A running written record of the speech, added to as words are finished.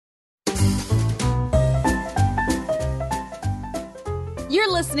You're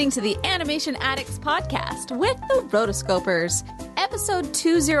listening to the Animation Addicts podcast with the Rotoscopers, episode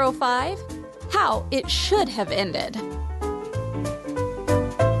 205, How It Should Have Ended.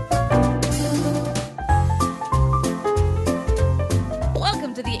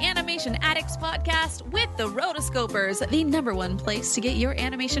 Welcome to the Animation Addicts podcast with the Rotoscopers, the number one place to get your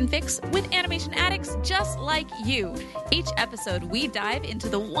animation fix with animation addicts just like you. Each episode, we dive into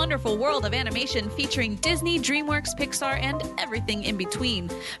the wonderful world of animation featuring Disney, DreamWorks, Pixar, and everything in between.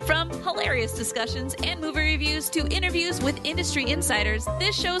 From hilarious discussions and movie reviews to interviews with industry insiders,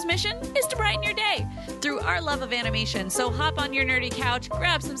 this show's mission is to brighten your day through our love of animation. So hop on your nerdy couch,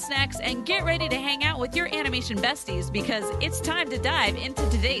 grab some snacks, and get ready to hang out with your animation besties because it's time to dive into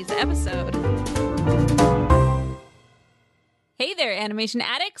today's episode. Hey there, animation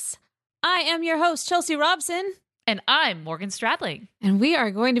addicts. I am your host, Chelsea Robson. And I'm Morgan Stradling. And we are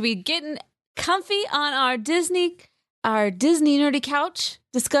going to be getting comfy on our Disney nerdy couch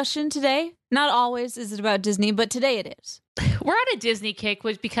discussion today. Not always is it about Disney, but today it is. We're on a Disney kick,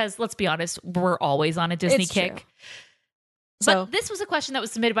 because let's be honest, we're always on a Disney kick. True. But this was a question that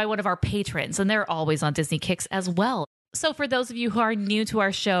was submitted by one of our patrons, and they're always on Disney kicks as well. So for those of you who are new to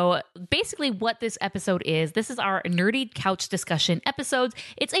our show, basically what this episode is, this is our nerdy couch discussion episodes.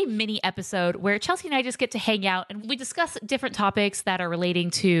 It's a mini episode where Chelsea and I just get to hang out and we discuss different topics that are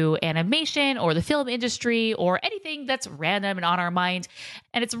relating to animation or the film industry or anything that's random and on our mind.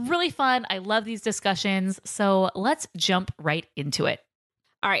 And it's really fun. I love these discussions. So let's jump right into it.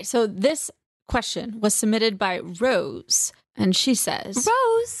 All right. So this question was submitted by Rose, and she says,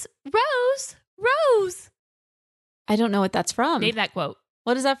 Rose. I don't know what that's from. Name that quote.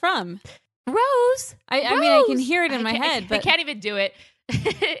 What is that from? Rose. I mean, I can hear it in my head, but I can't even do it.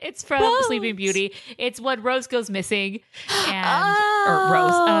 It's from Sleeping Beauty. It's when Rose goes missing,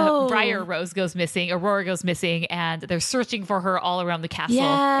 Briar Rose goes missing, Aurora goes missing, and they're searching for her all around the castle,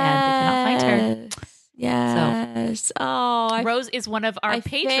 and they cannot find her. Yes. So, Rose is one of our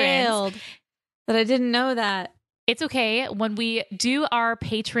patrons. Failed that I didn't know that. It's okay. When we do our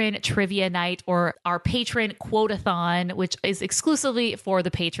patron trivia night or our patron quote-a-thon, which is exclusively for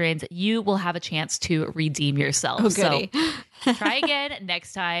the patrons, you will have a chance to redeem yourself. Oh, goody. So try again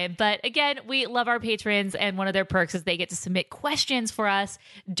next time. But again, we love our patrons, and one of their perks is they get to submit questions for us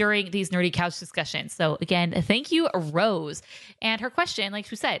during these nerdy couch discussions. So again, thank you, Rose. And her question, like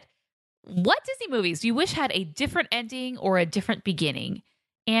she said, what Disney movies do you wish had a different ending or a different beginning?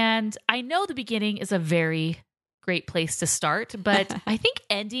 And I know the beginning is a very great place to start, but I think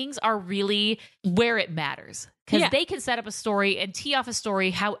endings are really where it matters because they can set up a story and tee off a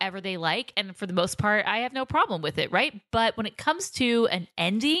story however they like. And for the most part, I have no problem with it, right? But when it comes to an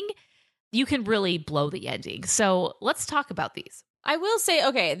ending, you can really blow the ending. So let's talk about these. I will say,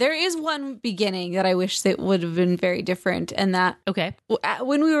 okay, there is one beginning that I wish that would have been very different. And that,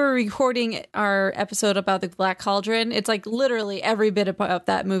 when we were recording our episode about the Black Cauldron, it's like literally every bit about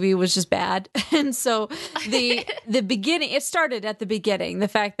that movie was just bad. And so the beginning, it started at the beginning, the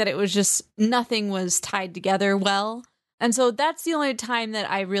fact that it was just nothing was tied together well. And so that's the only time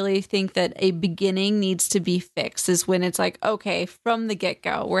that I really think that a beginning needs to be fixed is when it's like, okay, from the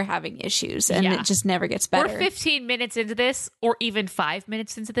get-go, we're having issues and it just never gets better. We're 15 minutes into this or even 5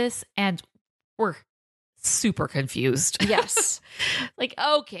 minutes into this and we're super confused. Yes. Like,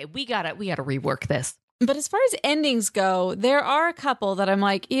 okay, we gotta rework this. But as far as endings go, there are a couple that I'm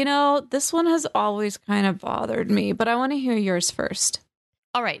like, this one has always kind of bothered me, but I want to hear yours first.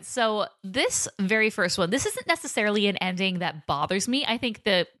 All right, so this very first one, this isn't necessarily an ending that bothers me. I think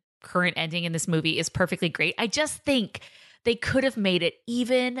the current ending in this movie is perfectly great. I just think they could have made it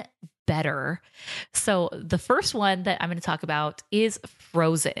even better. So the first one that I'm going to talk about is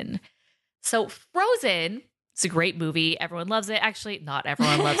Frozen. So Frozen, it's a great movie. Everyone loves it. Actually, not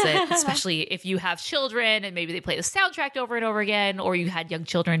everyone loves it, especially if you have children and maybe they play the soundtrack over and over again, or you had young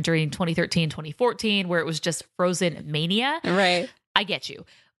children during 2013, 2014, where it was just Frozen mania. Right. I get you.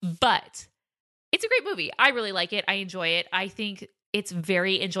 But it's a great movie. I really like it. I enjoy it. I think it's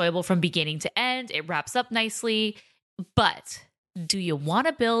very enjoyable from beginning to end. It wraps up nicely. But do you want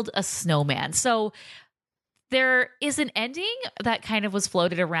to build a snowman? So there is an ending that kind of was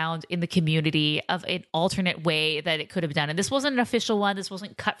floated around in the community of an alternate way that it could have done. And this wasn't an official one. This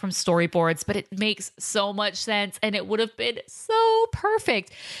wasn't cut from storyboards, but it makes so much sense and it would have been so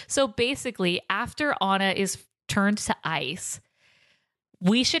perfect. So basically, after Anna is turned to ice,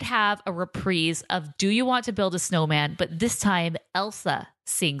 we should have a reprise of Do You Want to Build a Snowman? But this time, Elsa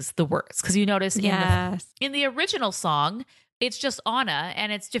sings the words. Because you notice in the original song, it's just Anna,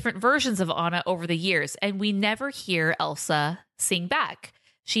 and it's different versions of Anna over the years. And we never hear Elsa sing back.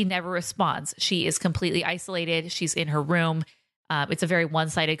 She never responds. She is completely isolated. She's in her room. It's a very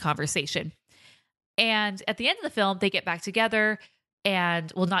one-sided conversation. And at the end of the film, they get back together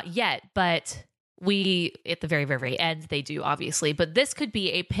and, well, not yet, but at the very, very, very end, they do, obviously. But this could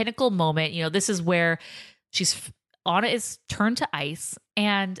be a pinnacle moment. This is where Anna is turned to ice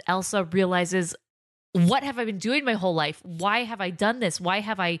and Elsa realizes, what have I been doing my whole life? Why have I done this? Why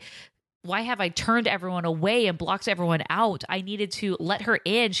have I turned everyone away and blocked everyone out? I needed to let her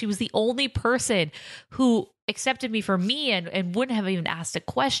in. She was the only person who accepted me for me and wouldn't have even asked a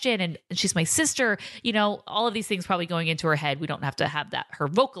question. And she's my sister. All of these things probably going into her head. We don't have to have her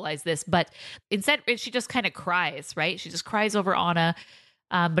vocalize this, but instead she just kind of cries, right? She just cries over Anna.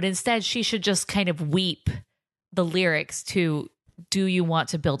 But instead she should just kind of weep the lyrics to "Do you want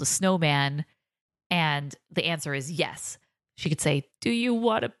to build a snowman?" And the answer is yes. She could say, "Do you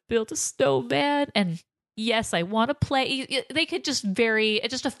want to build a snowman?" And yes, I want to play. They could just vary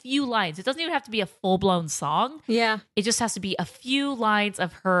just a few lines. It doesn't even have to be a full-blown song. Yeah. It just has to be a few lines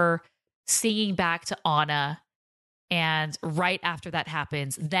of her singing back to Anna. And right after that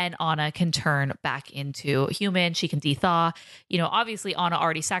happens, then Anna can turn back into a human. She can de-thaw. Obviously Anna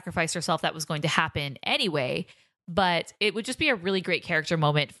already sacrificed herself. That was going to happen anyway. But it would just be a really great character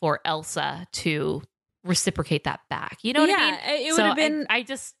moment for Elsa to reciprocate that back. You know what I mean? It would have been.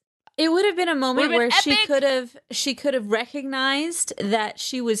 It would have been a moment where she could have recognized that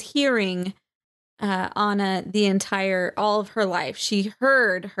she was hearing Anna all of her life. She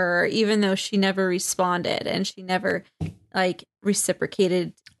heard her, even though she never responded and she never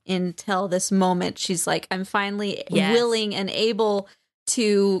reciprocated until this moment. She's like, I'm finally willing and able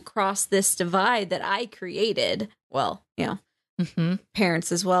to cross this divide that I created. Well,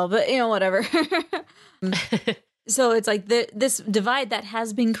 parents as well, but whatever. So it's like this divide that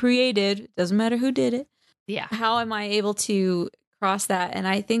has been created. Doesn't matter who did it. Yeah. How am I able to cross that? And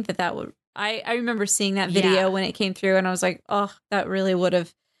I think that would. I remember seeing that video when it came through, and I was like, oh, that really would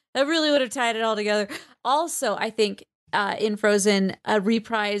have tied it all together. Also, I think in Frozen, a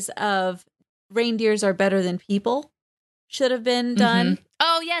reprise of "Reindeers Are Better Than People" should have been done. Mm-hmm.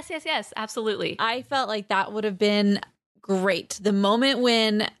 Oh, yes, absolutely. I felt like that would have been great. The moment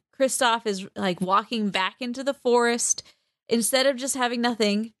when Kristoff is walking back into the forest, instead of just having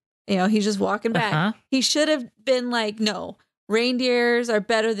nothing, he's just walking back. Uh-huh. He should have been like, no, reindeers are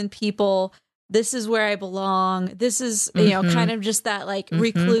better than people. This is where I belong. This is, kind of just that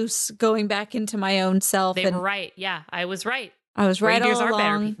recluse going back into my own self. They were right. Yeah, I was right. I was right Reindeers all along.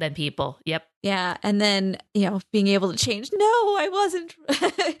 are better than people. Yep. Yeah. And then, being able to change. No, I wasn't.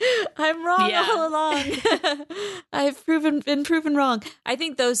 I'm wrong all along. I've been proven wrong. I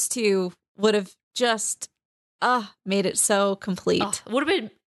think those two would have just made it so complete. Would have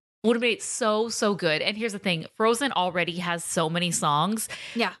made it so good. And here's the thing. Frozen already has so many songs.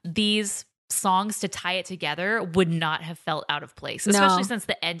 Yeah. These songs to tie it together would not have felt out of place, especially since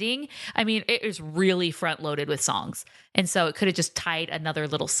the ending. I mean, it is really front loaded with songs. And so it could have just tied another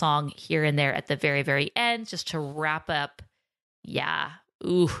little song here and there at the very, very end just to wrap up. Yeah.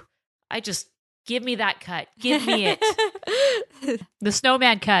 Ooh, give me that cut. Give me it. The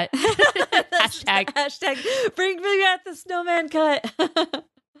snowman cut. Hashtag bring me back the snowman cut.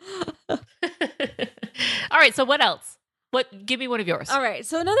 All right. So what else? Give me one of yours. All right.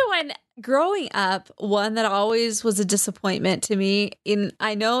 So another one, growing up, one that always was a disappointment to me,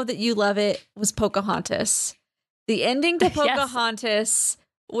 I know that you love it, was Pocahontas. The ending to Pocahontas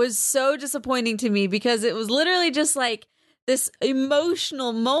was so disappointing to me because it was literally just this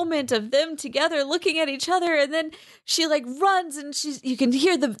emotional moment of them together looking at each other, and then she runs and you can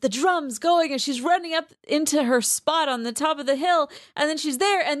hear the drums going and she's running up into her spot on the top of the hill, and then she's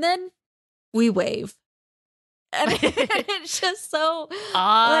there, and then we wave. And it's just so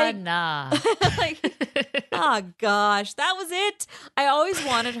nah. Oh gosh, that was it. I always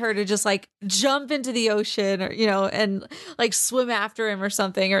wanted her to just jump into the ocean, or and swim after him or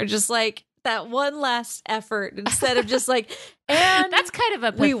something, or just that one last effort instead of just and that's kind of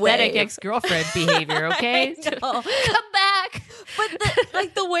a pathetic ex-girlfriend behavior. Okay, come back.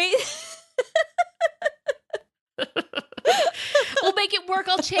 But the way. We'll make it work.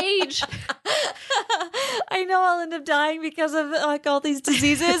 I'll change. I know I'll end up dying because of all these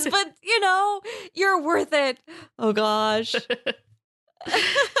diseases, but you're worth it. Oh gosh.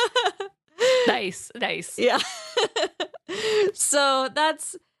 Nice. Yeah. So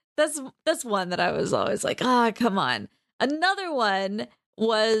that's one that I was always come on. Another one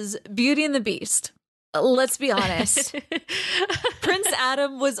was Beauty and the Beast. Let's be honest. Prince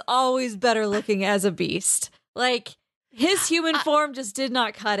Adam was always better looking as a beast. His human form just did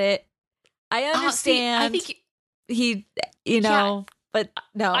not cut it. I understand. I think he, but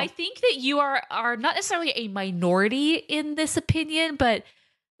no. I think that you are not necessarily a minority in this opinion, but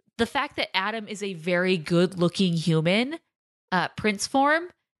the fact that Adam is a very good-looking human, Prince form,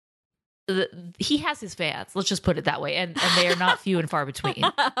 he has his fans. Let's just put it that way, and they are not few and far between.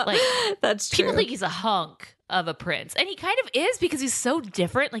 Like, that's true. people think he's a hunk of a prince, and he kind of is because he's so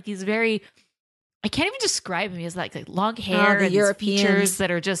different. Like, he's very. I can't even describe him. He has like long hair and these features that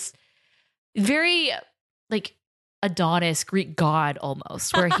are just very like Adonis, Greek god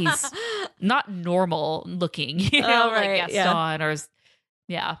almost, where he's not normal looking, you know, like Gaston or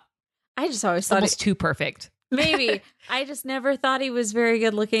I just always thought almost too perfect. Maybe I just never thought he was very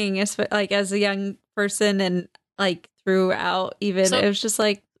good looking, as a young person, and like throughout. Even it was just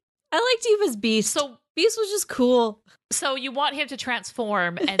like I liked him as Beast. So Beast was just cool. So you want him to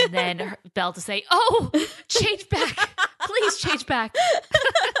transform, and then Belle to say, "Oh, change back, please change back."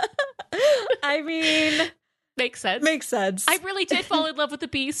 I mean, makes sense. Makes sense. I really did fall in love with the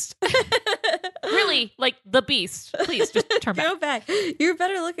Beast. Really, like the Beast. Please just turn back. Go back. You're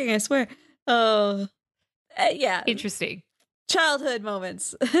better looking, I swear. Oh, yeah. Interesting. Childhood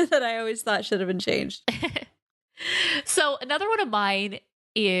moments that I always thought should have been changed. So another one of mine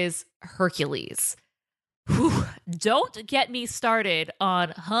is Hercules. Whew, don't get me started on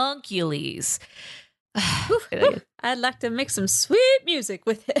Huncules. I'd like to make some sweet music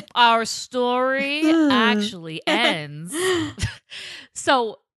with it. Our story actually ends.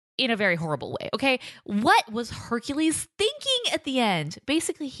 So, in a very horrible way, okay? What was Hercules thinking at the end?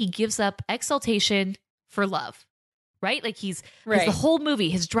 Basically, he gives up exaltation for love, right? Like he's the whole movie,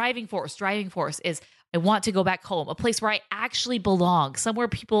 his driving force is, I want to go back home, a place where I actually belong, somewhere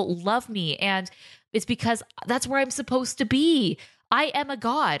people love me. And it's because that's where I'm supposed to be. I am a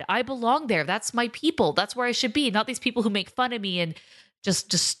god. I belong there. That's my people. That's where I should be. Not these people who make fun of me and just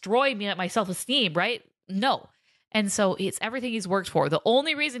destroy me at my self-esteem, right? No. And so it's everything he's worked for. The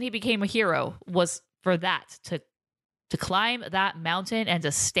only reason he became a hero was for that, to climb that mountain and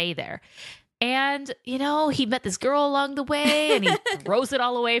to stay there. And, you know, he met this girl along the way and he throws it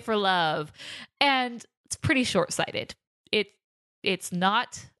all away for love. And it's pretty short-sighted. It's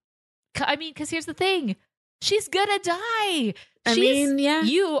not, I mean, because here's the thing. She's gonna die.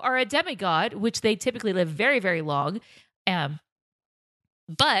 You are a demigod, which they typically live very, very long.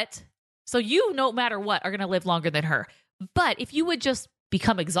 But, so you, no matter what, are going to live longer than her. But if you would just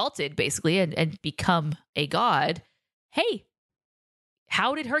become exalted, basically, and become a god, hey,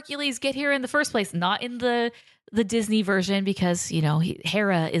 how did Hercules get here in the first place? Not in the Disney version, because, you know,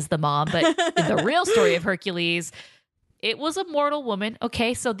 Hera is the mom. But in the real story of Hercules, it was a mortal woman.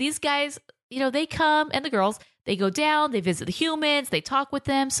 Okay, so these guys, you know, they come, and the girls, they go down, they visit the humans, they talk with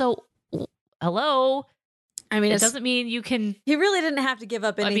them. So, hello. I mean, it doesn't mean you can. He really didn't have to give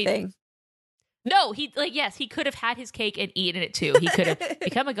up anything. I mean, no, he could have had his cake and eaten it too. He could have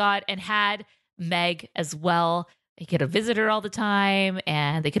become a god and had Meg as well. He could have visited her all the time,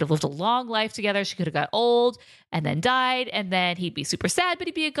 and they could have lived a long life together. She could have got old and then died, and then he'd be super sad, but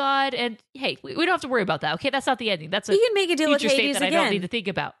he'd be a god. And hey, we don't have to worry about that. Okay, that's not the ending. That's a you can make a deal with future Hades state that again. I don't need to think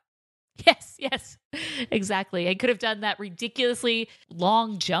about. Yes, exactly. I could have done that ridiculously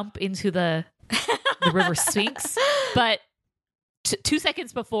long jump into the river Sphinx, but 2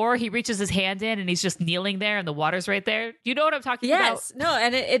 seconds before he reaches his hand in and he's just kneeling there and the water's right there. You know what I'm talking about? Yes, no,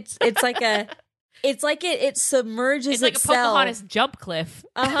 and it's like it submerges it's like itself. A Pocahontas jump cliff.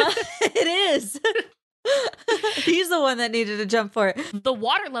 It is. He's the one that needed to jump for it. The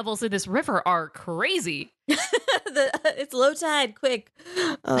water levels in this river are crazy. It's low tide, quick.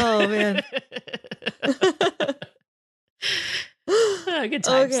 Oh man. Good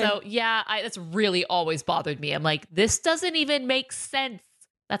time. Okay. So yeah, that's really always bothered me. I'm like, this doesn't even make sense.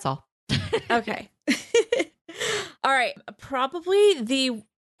 That's all. Okay. All right. Probably the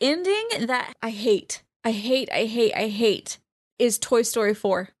ending that I hate is Toy Story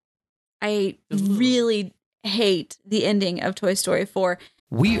 4. I really hate the ending of Toy Story 4.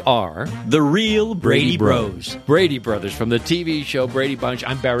 We are the real Brady Bros. Brady Brothers from the TV show Brady Bunch.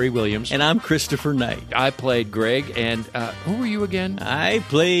 I'm Barry Williams. And I'm Christopher Knight. I played Greg. And who were you again? I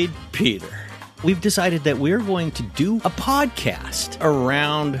played Peter. We've decided that we're going to do a podcast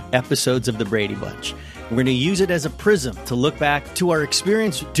around episodes of the Brady Bunch. We're going to use it as a prism to look back to our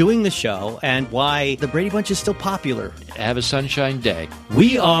experience doing the show and why the Brady Bunch is still popular. Have a sunshine day.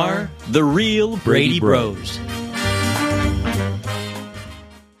 We are the real Brady Bros.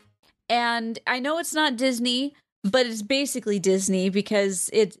 And I know it's not Disney, but it's basically Disney because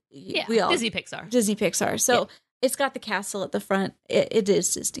Disney Pixar. So it's got the castle at the front. It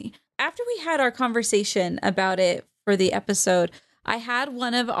is Disney. After we had our conversation about it for the episode, I had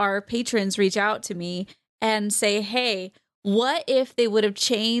one of our patrons reach out to me and say, hey, what if they would have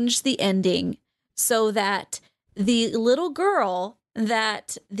changed the ending so that the little girl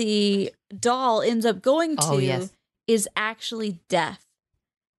that the doll ends up going to is actually deaf.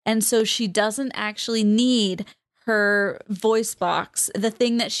 And so she doesn't actually need her voice box, the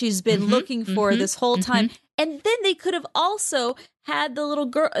thing that she's been looking for this whole time. And then they could have also had the little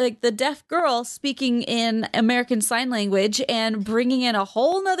girl, like the deaf girl, speaking in American Sign Language and bringing in a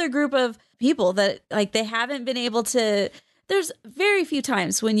whole nother group of people that like they haven't been able to. There's very few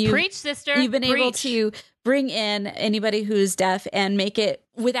times when you've been able to bring in anybody who's deaf and make it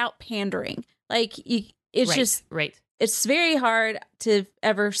without pandering. Like it's it's very hard to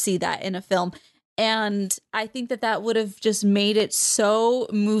ever see that in a film. And I think that would have just made it so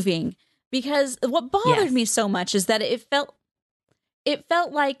moving, because what bothered me so much is that it felt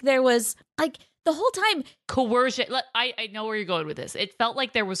like there was like the whole time coercion. I know where you're going with this. It felt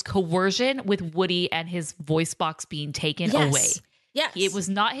like there was coercion with Woody and his voice box being taken away. Yes. It was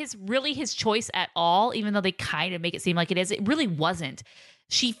not his choice at all, even though they kind of make it seem like it is. It really wasn't.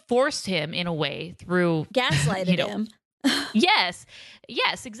 She forced him in a way through gaslighted him. Yes,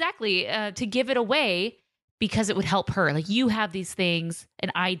 exactly. To give it away because it would help her. Like, you have these things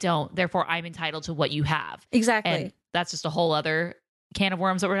and I don't, therefore I'm entitled to what you have. Exactly. And that's just a whole other can of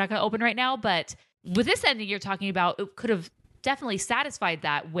worms that we're not going to open right now. But with this ending you're talking about, it could have definitely satisfied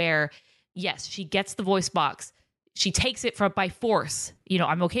that, where yes, she gets the voice box. She takes it by force.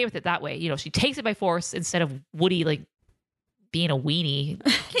 I'm okay with it that way. She takes it by force instead of Woody like being a weenie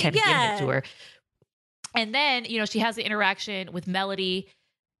kind of giving it to her. And then, she has the interaction with Melody,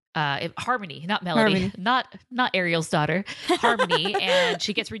 Harmony, not Melody, not Ariel's daughter, Harmony, and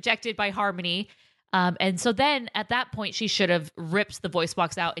she gets rejected by Harmony. And so then at that point, she should have ripped the voice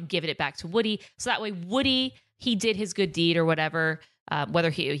box out and given it back to Woody. So that way Woody, he did his good deed or whatever, whether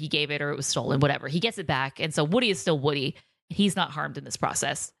he gave it or it was stolen, whatever, he gets it back. And so Woody is still Woody. He's not harmed in this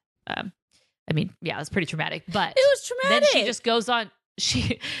process. It's pretty traumatic, but it was traumatic. Then she just goes on.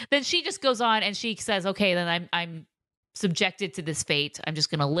 She just goes on and she says, okay, then I'm subjected to this fate. I'm just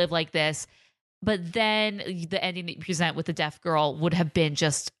going to live like this. But then the ending that you present with the deaf girl would have been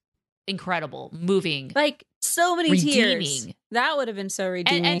just incredible, moving, like so many redeeming. Tears. That would have been so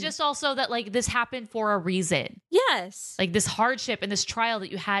redeeming. And just also that like this happened for a reason. Yes. Like this hardship and this trial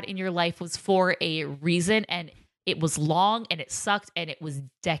that you had in your life was for a reason, and it was long and it sucked and it was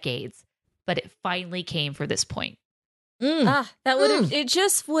decades, but it finally came for this point. It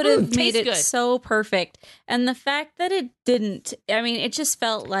just would have made it so perfect. And the fact that it didn't, it just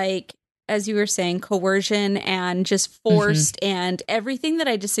felt like, as you were saying, coercion and just forced and everything that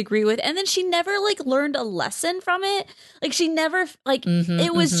I disagree with. And then she never like learned a lesson from it. Like she never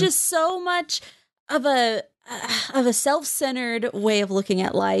it was just so much of a self-centered way of looking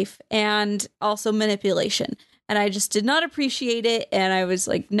at life and also manipulation. And I just did not appreciate it. And I was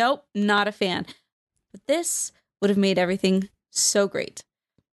like, nope, not a fan. But this would have made everything so great.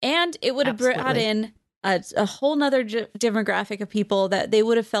 And it would have brought in a whole nother demographic of people that they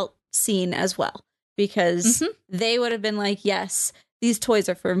would have felt seen as well, because they would have been like, yes, these toys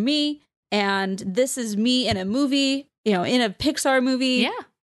are for me. And this is me in a movie, in a Pixar movie. Yeah.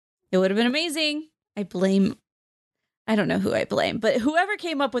 It would have been amazing. I don't know who I blame, but whoever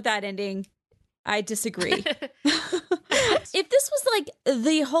came up with that ending, I disagree. If this was like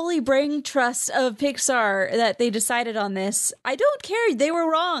the holy brain trust of Pixar that they decided on this, I don't care. They were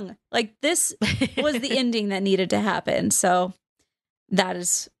wrong. Like, this was the ending that needed to happen. So that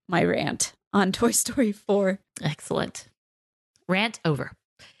is my rant on Toy Story 4. Excellent. Rant over.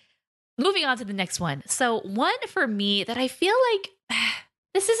 Moving on to the next one. So one for me that I feel like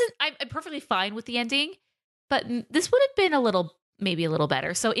this isn't, I'm perfectly fine with the ending, but this would have been maybe a little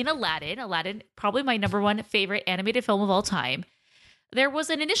better. So in Aladdin, probably my number one favorite animated film of all time, there was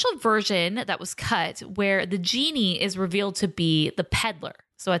an initial version that was cut where the genie is revealed to be the peddler.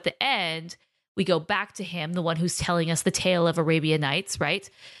 So at the end, we go back to him, the one who's telling us the tale of Arabian Nights, right?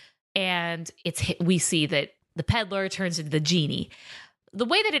 And we see that the peddler turns into the genie. The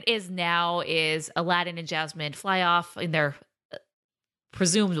way that it is now is Aladdin and Jasmine fly off in their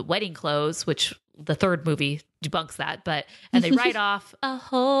presumed wedding clothes, which the third movie debunks that, and they ride off a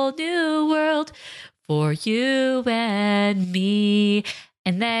whole new world for you and me.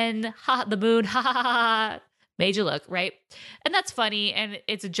 And then the moon, made you look, right? And that's funny and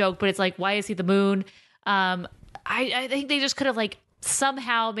it's a joke, but it's like, why is he the moon? I think they just could have like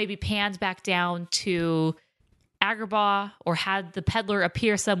somehow maybe panned back down to Agrabah or had the peddler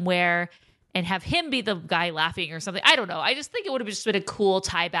appear somewhere and have him be the guy laughing or something. I don't know. I just think it would have just been a cool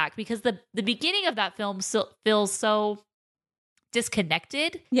tie back, because the beginning of that film feels so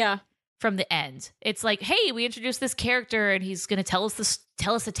disconnected from the end. It's like, hey, we introduced this character and he's going to tell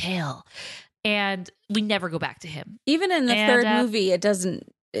us a tale. And we never go back to him. Even in the third movie, it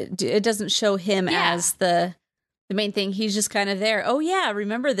doesn't show him as the main thing. He's just kind of there. Oh yeah,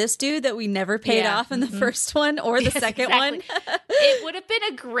 remember this dude that we never paid off in the first one or the second one? It would have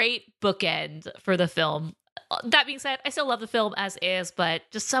been a great bookend for the film. That being said, I still love the film as is, but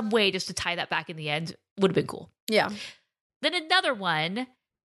just some way just to tie that back in the end would have been cool. Yeah. Then another one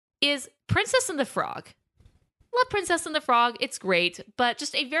is Princess and the Frog. Love Princess and the Frog. It's great, but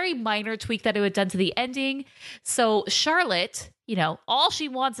just a very minor tweak that it had done to the ending. So Charlotte, all she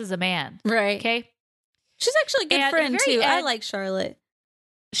wants is a man. Right. Okay. She's actually a good friend too. I like Charlotte.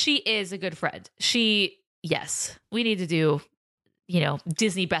 She is a good friend. Yes, we need to do,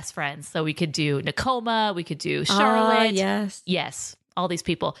 Disney best friends. So we could do Nakoma. We could do Charlotte. Yes. All these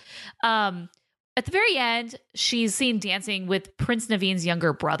people. At the very end, she's seen dancing with Prince Naveen's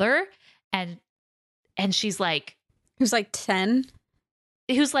younger brother. And she's like, who's like 10?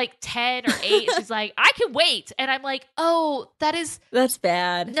 Who's like 10 or 8. She's like, I can wait. And I'm like, oh, that's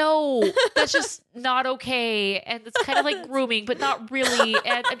bad. No, that's just not okay. And it's kind of like grooming, but not really.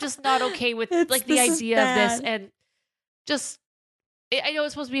 And I'm just not okay with like the idea of this. And just, I know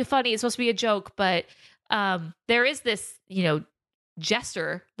it's supposed to be funny. It's supposed to be a joke, but there is this,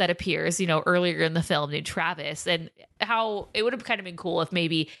 jester that appears, earlier in the film named Travis, and how it would have kind of been cool if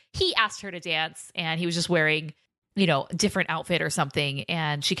maybe he asked her to dance and he was just wearing, a different outfit or something,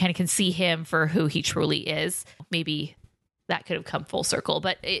 and she kind of can see him for who he truly is. Maybe that could have come full circle,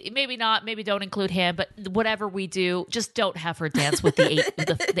 but maybe not. Maybe don't include him, but whatever we do, just don't have her dance with the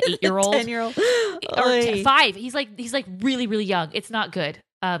 8-year-old, 10-year-old or 5. He's like really, really young. It's not good.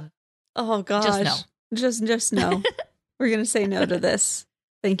 Oh gosh. Just no. We're going to say no to this.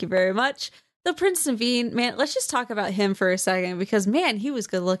 Thank you very much. The Prince Naveen, man, let's just talk about him for a second because, man, he was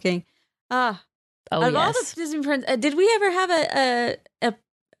good looking. All the Disney princes, did we ever have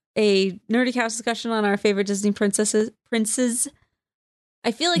a Nerdy Couch discussion on our favorite Disney princes?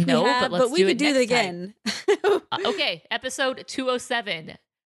 I feel like we have, but we could do it again. Okay, episode 207.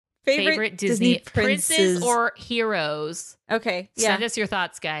 Favorite Disney princes or heroes. Okay, Send us your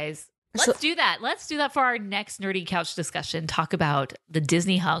thoughts, guys. Let's do that. Let's do that for our next Nerdy Couch discussion. Talk about the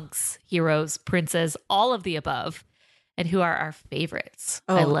Disney hunks, heroes, princes, all of the above, and who are our favorites.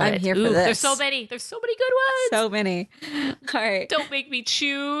 Oh, I love I'm it. here for this. There's so many. There's so many good ones. So many. All right. Don't make me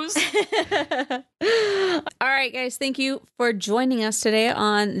choose. All right, guys. Thank you for joining us today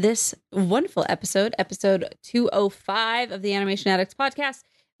on this wonderful episode 205 of the Animation Addicts podcast.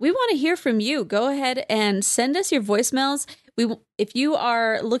 We want to hear from you. Go ahead and send us your voicemails. If you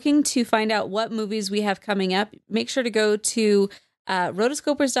are looking to find out what movies we have coming up, make sure to go to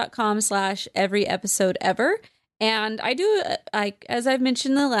rotoscopers.com/every episode ever. And as I've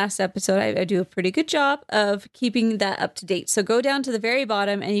mentioned in the last episode, I do a pretty good job of keeping that up to date. So go down to the very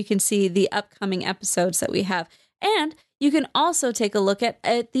bottom and you can see the upcoming episodes that we have. And you can also take a look at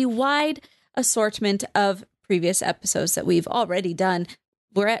the wide assortment of previous episodes that we've already done.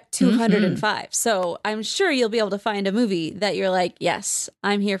 We're at 205. So I'm sure you'll be able to find a movie that you're like, yes,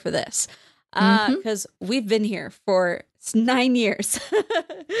 I'm here for this. Because we've been here for 9 years.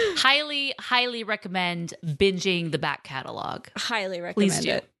 Highly, highly recommend binging the back catalog. Highly recommend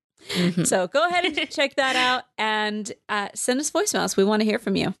it. Mm-hmm. So go ahead and check that out and send us voicemails. We want to hear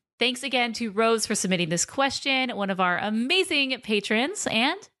from you. Thanks again to Rose for submitting this question, one of our amazing patrons.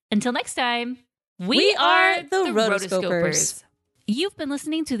 And until next time, we are the Rotoscopers. You've been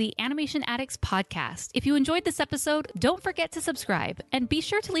listening to the Animation Addicts podcast. If you enjoyed this episode, don't forget to subscribe and be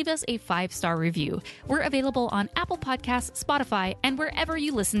sure to leave us a 5-star review. We're available on Apple Podcasts, Spotify, and wherever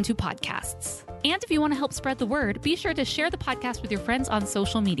you listen to podcasts. And if you want to help spread the word, be sure to share the podcast with your friends on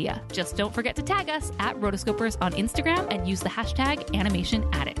social media. Just don't forget to tag us at Rotoscopers on Instagram and use the hashtag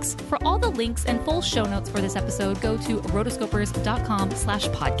AnimationAddicts. For all the links and full show notes for this episode, go to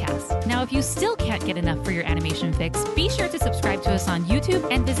rotoscopers.com/podcast. Now, if you still can't get enough for your animation fix, be sure to subscribe to us on YouTube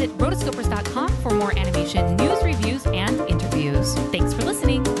and visit rotoscopers.com for more animation news, reviews, and